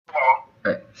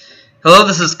Hello,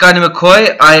 this is Scotty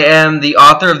McCoy. I am the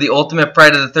author of the Ultimate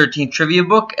Friday the 13th trivia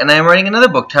book, and I am writing another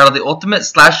book titled The Ultimate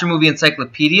Slasher Movie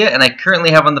Encyclopedia, and I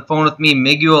currently have on the phone with me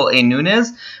Miguel A.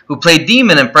 Nunez, who played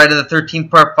Demon in Friday the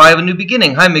 13th Part 5, A New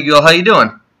Beginning. Hi, Miguel. How you doing?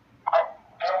 I'm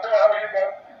good. How are you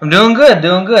doing? I'm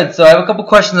doing good. So I have a couple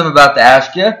questions I'm about to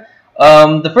ask you.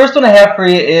 The first one I have for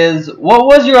you is, what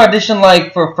was your audition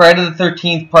like for Friday the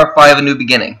 13th Part 5, A New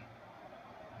Beginning?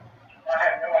 I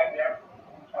had no idea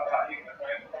about even the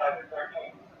Friday the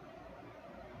 13th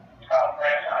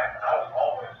franchise. I was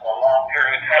homeless for a long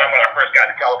period of time when I first got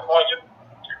to California.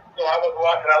 So I was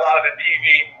watching a lot of the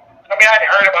TV. I mean, I had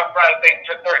heard about Friday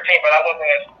the 13th, but I wasn't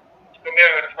as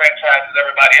familiar with the franchise as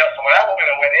everybody else. So when I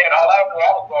went in, all I knew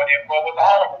I was going in for was a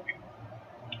horror movie.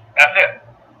 That's it.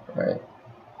 Right.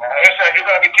 They said you're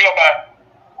going to be killed by,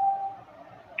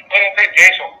 they didn't say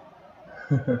Jason.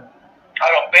 I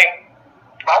don't think.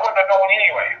 I wouldn't have known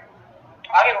anyway.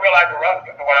 I didn't realize the rest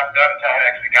of what I've done until I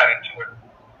actually got into it.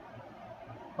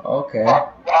 Okay.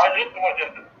 The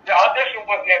audition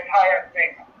was the entire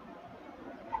thing.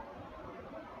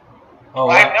 Oh,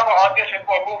 I had wow. never auditioned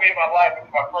for a movie in my life. It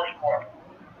was my first one.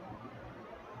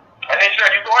 And they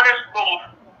said, you go in this school,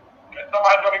 and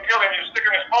somebody's going to kill him, you stick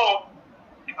in his mold.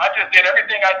 I just did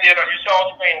everything I did on you saw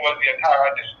on screen was the entire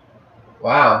audition.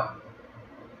 Wow.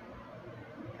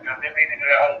 Because they made me do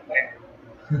that whole thing.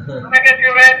 Let me get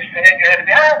you rich, and then you had to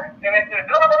be out, and then you said,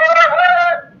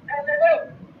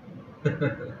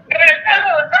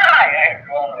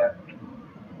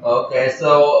 Okay,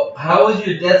 so how was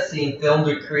your death scene filmed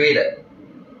or created?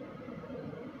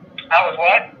 I was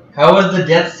what? How was the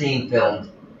death scene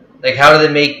filmed? Like, how do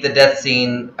they make the death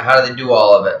scene? How do they do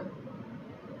all of it?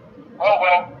 Oh,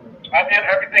 well, I did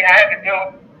everything I had to do.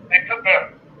 They took the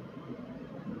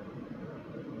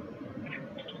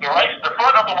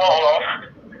front of the wall off.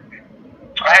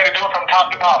 I had to do it from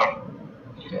top to bottom.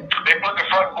 Okay. They put the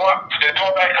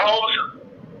door back closed.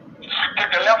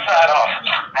 Took the left side off.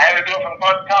 I had to do it from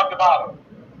top to bottom.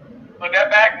 Put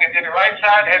that back, and they did the right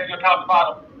side, had to do top to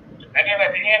bottom. And then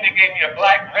at the end, they gave me a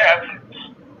black vest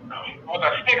with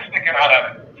a stick sticking out of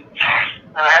it.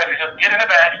 And I had to just get in the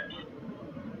back,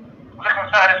 look from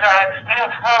side to side,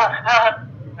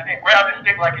 and then grab the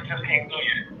stick like it just came through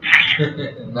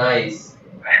you. Nice.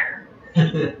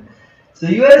 So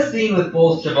you had a scene with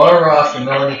both Shavara Ross and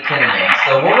Melanie Kinnaman.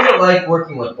 So what was it like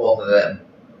working with both of them?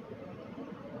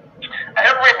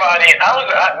 Everybody,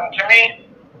 to me,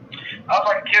 I was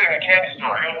like a kid in a candy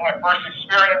store. It was my first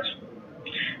experience.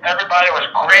 Everybody was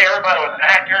great. Everybody was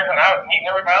actors, and I was meeting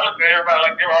everybody. I looked at everybody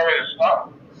like they were already a star.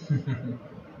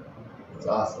 That's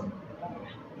awesome.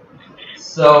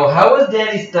 So how was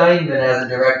Danny Steinman as a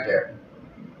director?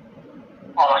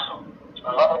 Awesome.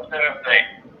 I love him to this day.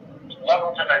 Love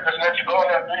him today. Just let you go in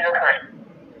there and do your thing.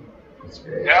 That's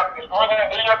great. Yep, just go in there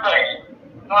and do your thing.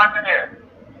 No, I can do.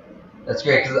 That's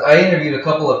great, because I interviewed a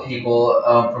couple of people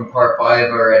from Part 5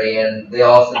 already, and they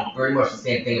all said pretty much the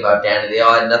same thing about Danny. They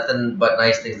all had nothing but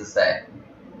nice things to say.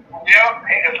 Yep,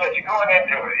 he just let you go in there and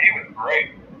do it. He was great.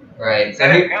 Right. So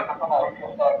That was good for somebody who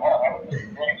just like that. That was just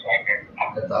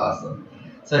great. That's awesome.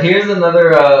 So here's a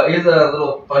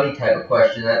little funny type of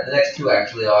question. The next two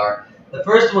actually are. The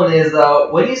first one is,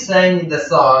 when you sang the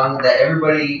song that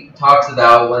everybody talks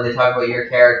about when they talk about your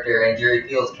character and Jerry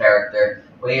Field's character,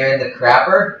 when you're in the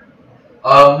crapper,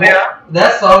 Yeah.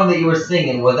 that song that you were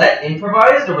singing, was that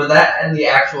improvised or was that in the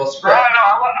actual script? No,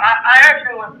 I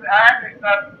actually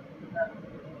said,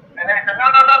 and they said, no,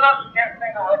 you can't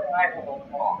sing a recognizable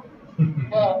song.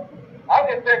 So I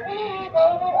just said, baby,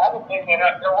 I was thinking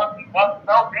that there wasn't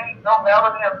no beat, no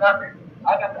melody, or nothing.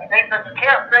 They said, you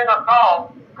can't sing a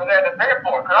song because they had to pay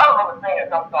for it. Because I was really singing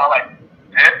some song like,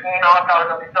 I thought it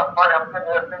was going to be something funny. I'm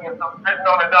sitting there singing something, sitting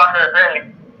on the dock of the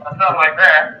bay, or something like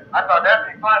that. I thought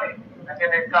that'd be funny. And then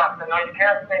they stopped and said, no, you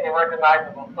can't sing a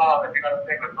recognizable song if you're going to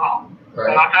sing a song.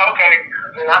 Right. And I said, okay.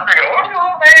 And I figured,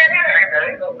 oh, baby,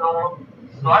 there ain't no song.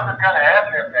 So I just kind of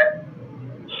answered that.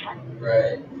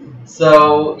 Right.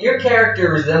 So your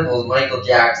character resembles Michael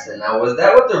Jackson. Now, was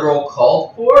that what the role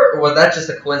called for, or was that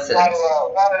just a coincidence? Not at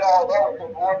all. Not at all. That was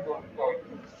just wardrobe choice.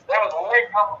 That was way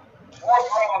from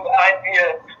the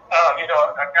idea of,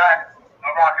 a guy, a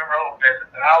rock and roll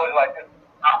business. And I was like, this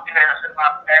in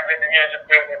my family in the music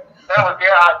business. That was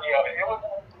their idea of it. It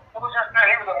was just that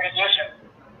he was a musician,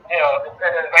 in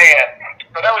his band.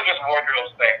 So that was just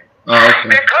wardrobe's thing. Oh,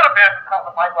 okay. It could have been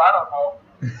because of Michael, I don't know.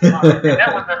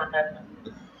 That was never mentioned.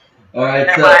 All right.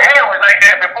 And So. my hair was like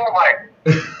that before Mike.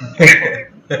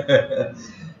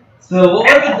 So what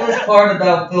was the best part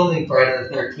about filming Friday the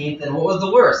 13th, and what was the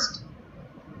worst?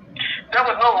 There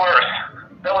was no worse.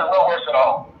 There was no worse at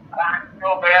all. I didn't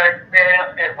feel bad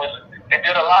experience. It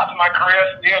did a lot to my career,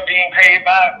 still being paid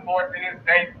by it for to this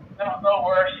day. Still no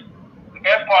worse. The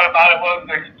best part about it was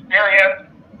the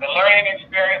experience, the learning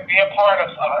experience, being part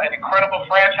of an incredible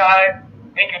franchise,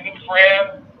 making new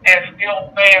friends, and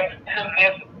still fans to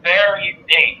this very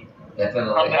day.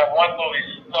 Definitely. From that one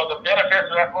movie. So the benefits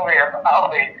of that movie have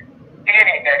outweighed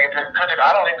any negative.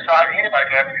 I don't even saw anybody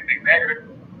have anything negative.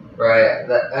 Right.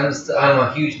 I'm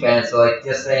a huge fan. So like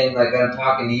just saying like I'm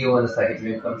talking to you and it's like a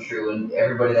dream come true, and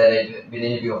everybody that I've been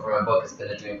interviewing for my book has been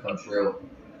a dream come true.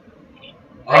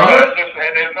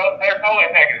 There's no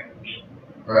negative.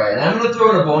 Right. And I'm gonna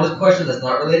throw in a bonus question that's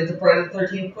not related to Friday the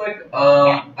 13th quick.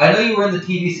 I know you were in the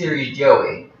TV series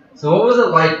Joey. So what was it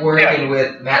like working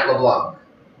with Matt LeBlanc?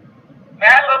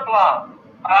 Matt LeBlanc.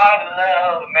 I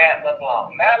love Matt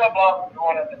LeBlanc. Matt LeBlanc is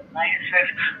one of the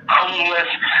nicest,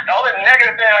 coolest. The only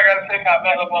negative thing I gotta say about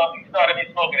Matt LeBlanc, he started me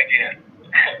smoking again.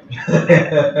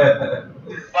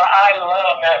 But I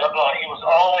love Matt LeBlanc. He was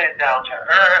always down to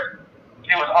earth.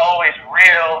 He was always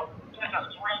real. Just a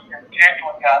sweet and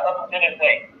genuine guy up to this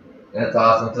day. That's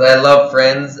awesome, because I love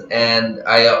Friends, and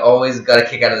I always got a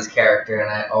kick out of this character,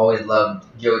 and I always loved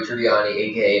Joey Tribbiani,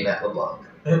 a.k.a. Matt LeBlanc.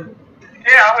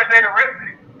 Yeah, I wish they'd have written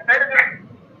it.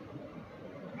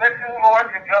 Listen more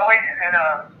to Joey and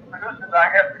producers,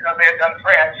 I guess, because they had done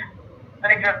Friends.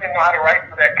 They just didn't know how to write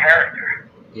for that character.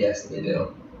 Yes, they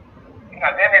do. And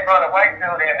then they brought a white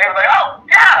dude in, and they were like, oh,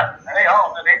 yeah! And they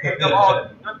just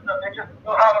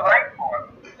know how to write for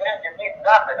him. They didn't mean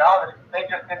nothing. They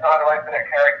just didn't know how to write for that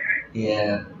character.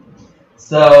 Yeah.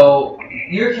 So,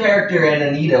 your character and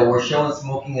Anita were shown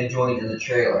smoking a joint in the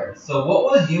trailer. So what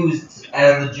was used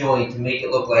as the joint to make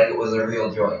it look like it was a real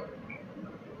joint?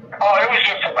 Oh, it was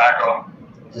just tobacco.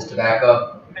 Just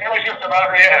tobacco? It was just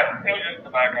tobacco, yeah. It was just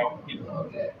tobacco.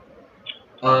 Okay.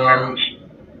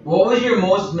 What was your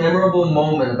most memorable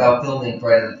moment about filming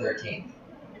Friday the 13th?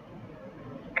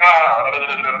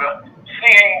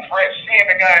 Seeing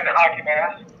the guy in the hockey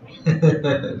mask.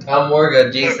 Tom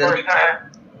Morgan, Jason. For the first time.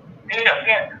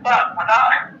 Yeah, but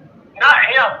not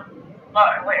him, but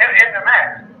in the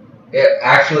mask. Yeah,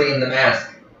 actually in the mask.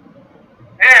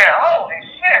 Yeah, holy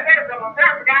shit, there's a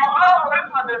mask guy. Oh, that's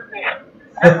what this is.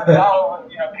 That's what all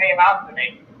came out to me.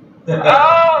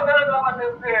 Oh, that's what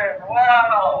this is.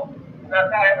 Wow. That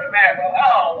guy in the mask.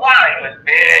 Oh, wow, he was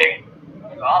big. That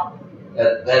was awesome.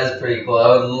 That is pretty cool. I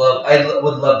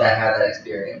would love to have that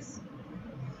experience.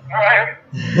 Alright.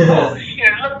 Oh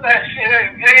shit, look at that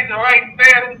shit. James the right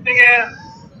there, this big ass.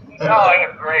 Oh,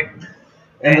 it was great.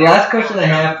 And the last question I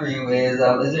have for you is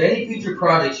there any future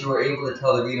projects you were able to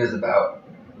tell the readers about?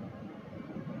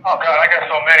 Oh god, I got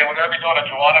so many. We're gonna be doing a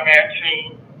Joanna Man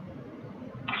 2.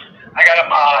 I got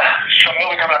a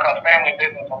movie coming out called Family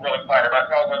Business. I'm really excited about.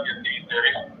 So I was gonna get these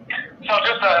series. So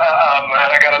just and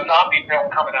I got a zombie film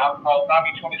coming out called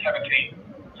Zombie 2017.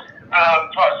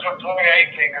 2018, because it's going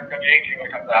to be 18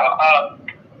 when it comes out.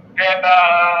 And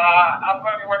I'm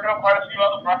going to be working on quite a few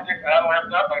other projects that I don't have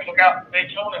done, but look out, stay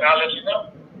tuned, and I'll let you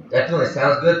know. Definitely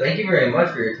sounds good. Thank you very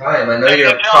much for your time. I know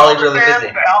you're probably really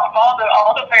busy.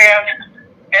 All the fans,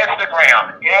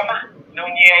 Instagram, M.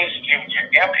 Nunez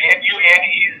Jr.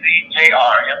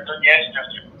 M-N-U-N-E-Z-J-R. M. Nunez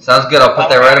Jr. Sounds good. I'll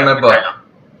put that right in my book.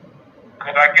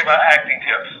 Because I give out acting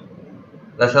tips.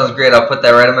 That sounds great. I'll put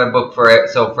that right in my book for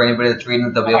anybody that's reading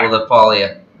it, they'll be able to follow you. You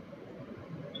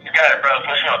got it, brother.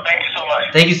 For sure. Thank you so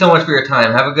much. Thank you so much for your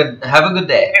time. Have a good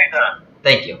day. Anytime.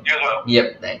 Thank you. You as well.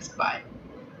 Yep. Thanks. Bye.